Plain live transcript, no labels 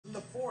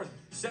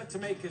set to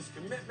make his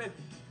commitment.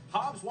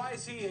 Hobbs, why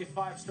is he a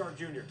five-star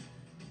junior?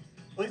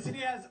 Listen,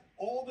 he has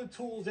all the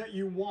tools that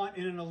you want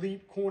in an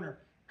elite corner.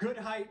 Good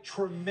height,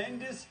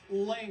 tremendous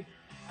length,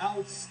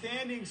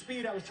 outstanding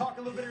speed. I was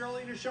talking a little bit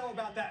earlier in the show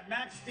about that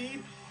max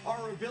speed,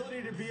 our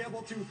ability to be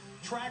able to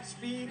track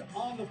speed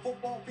on the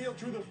football field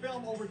through the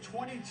film over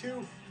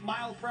 22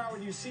 miles per hour.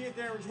 And you see it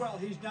there as well.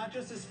 He's not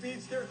just a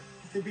speedster,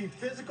 to be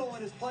physical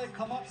in his play,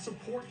 come up,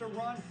 support the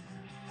run,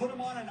 put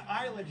him on an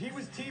island. He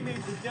was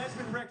teammates with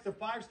Desmond Rick, the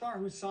five-star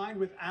who signed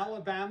with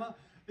Alabama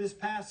this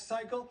past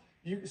cycle.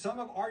 Some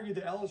have argued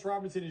that Ellis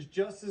Robinson is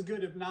just as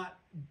good, if not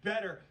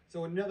better.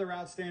 So another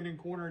outstanding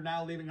corner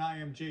now leaving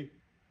IMG.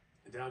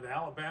 Down to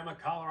Alabama,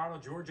 Colorado,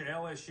 Georgia,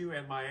 LSU,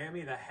 and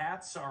Miami. The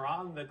hats are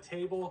on the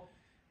table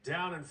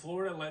down in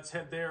Florida. Let's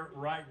head there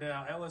right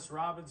now. Ellis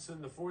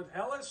Robinson, the fourth.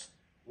 Ellis,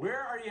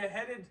 where are you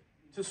headed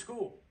to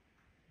school?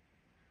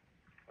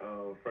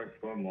 First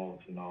and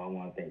foremost, I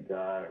want to thank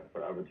God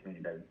for the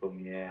opportunity that He put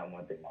me in. I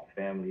want to thank my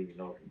family,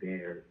 for being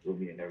here with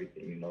me and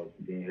everything,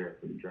 for being here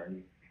for the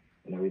journey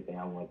and everything.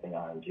 I want to thank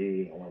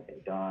IMG. I want to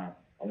thank Don.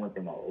 I want to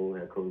thank my old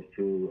head coach,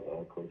 too,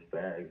 Coach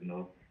Bags.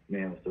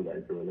 Man, we still got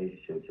a good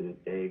relationship to this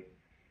day.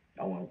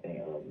 I want to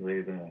thank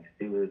Raven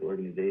Steelers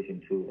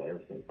organization, too,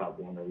 ever since Pop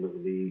won the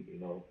Little League,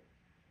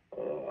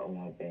 I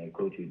want to thank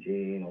Coach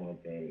Eugene. I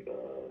want to thank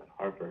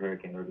Hartford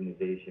Hurricane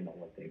Organization. I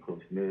want to thank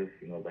Coach Smith,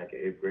 back in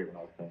 8th grade when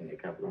I was playing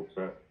at Capital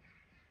Prep.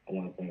 I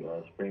want to thank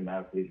Spring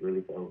Athletes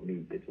really for helping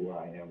me get to where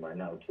I am right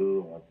now,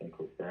 too. I want to thank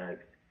Coach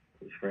Dax,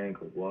 Coach Frank,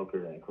 Coach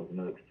Walker, and Coach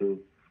Nooks, too.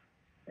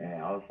 And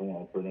I also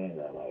want to put in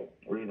that, the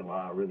reason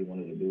why I really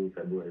wanted to do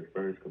February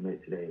 1st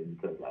commit today is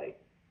because,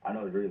 I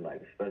know it's really,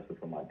 special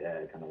for my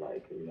dad,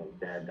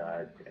 dad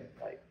died,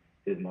 and,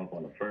 his month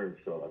on the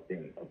 1st. So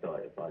I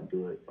thought if I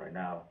do it right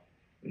now,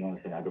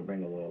 I could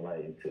bring a little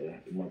light into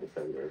the month of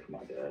February for my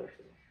dad.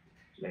 So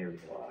main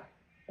reason why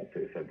I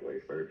picked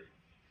February 1st.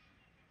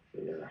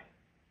 So, yeah.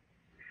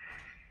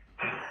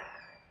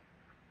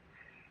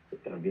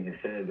 With that being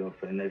said, though,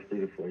 for the next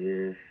 3 to 4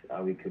 years,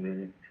 I'll be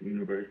committed to the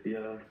University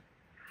of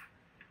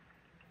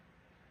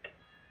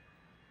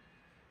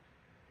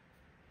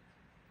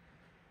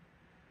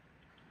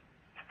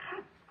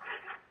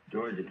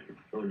Georgia.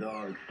 Go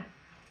Dogs.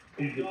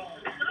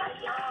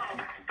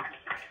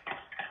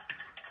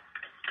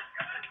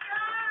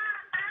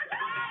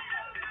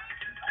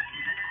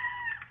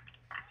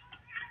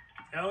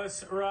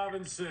 Ellis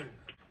Robinson,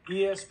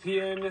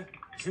 ESPN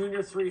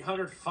Junior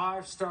 300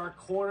 five-star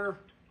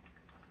corner,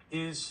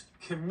 is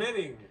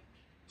committing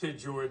to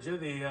Georgia.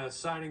 The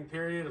signing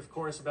period, of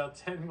course, about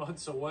 10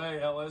 months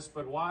away, Ellis,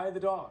 but why the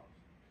Dogs?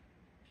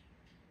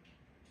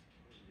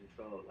 I just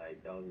felt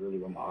like that was really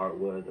where my heart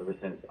was ever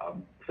since I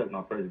took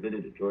my first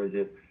visit to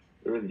Georgia.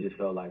 It really just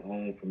felt like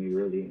home for me,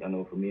 really. I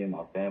know for me and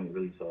my family,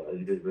 really. So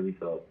it just really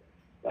felt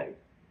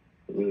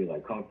really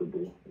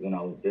comfortable when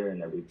I was there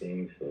and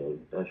everything. So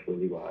that's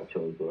really why I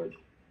chose Georgia.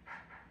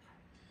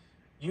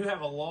 You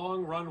have a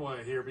long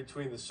runway here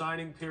between the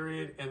signing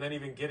period and then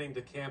even getting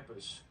to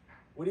campus.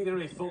 What are you going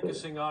to be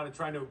focusing on and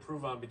trying to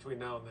improve on between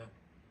now and then?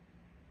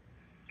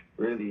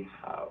 Really,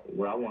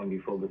 what I want to be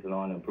focusing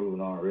on and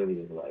improving on really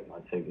is my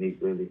technique,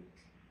 really.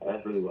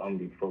 That's really what I'm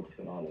going to be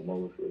focusing on the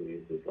most, really.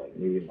 It's just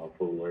me and my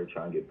footwork,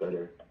 trying to get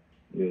better,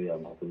 really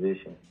at my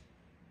position.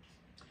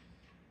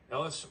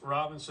 Ellis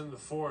Robinson, the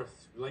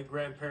fourth. Late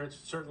grandparents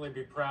would certainly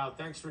be proud.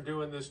 Thanks for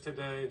doing this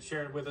today and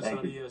sharing with us on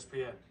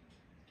ESPN.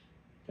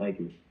 Thank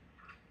you.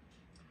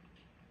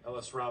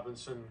 Ellis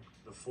Robinson,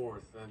 the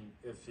fourth. And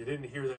if you didn't hear that,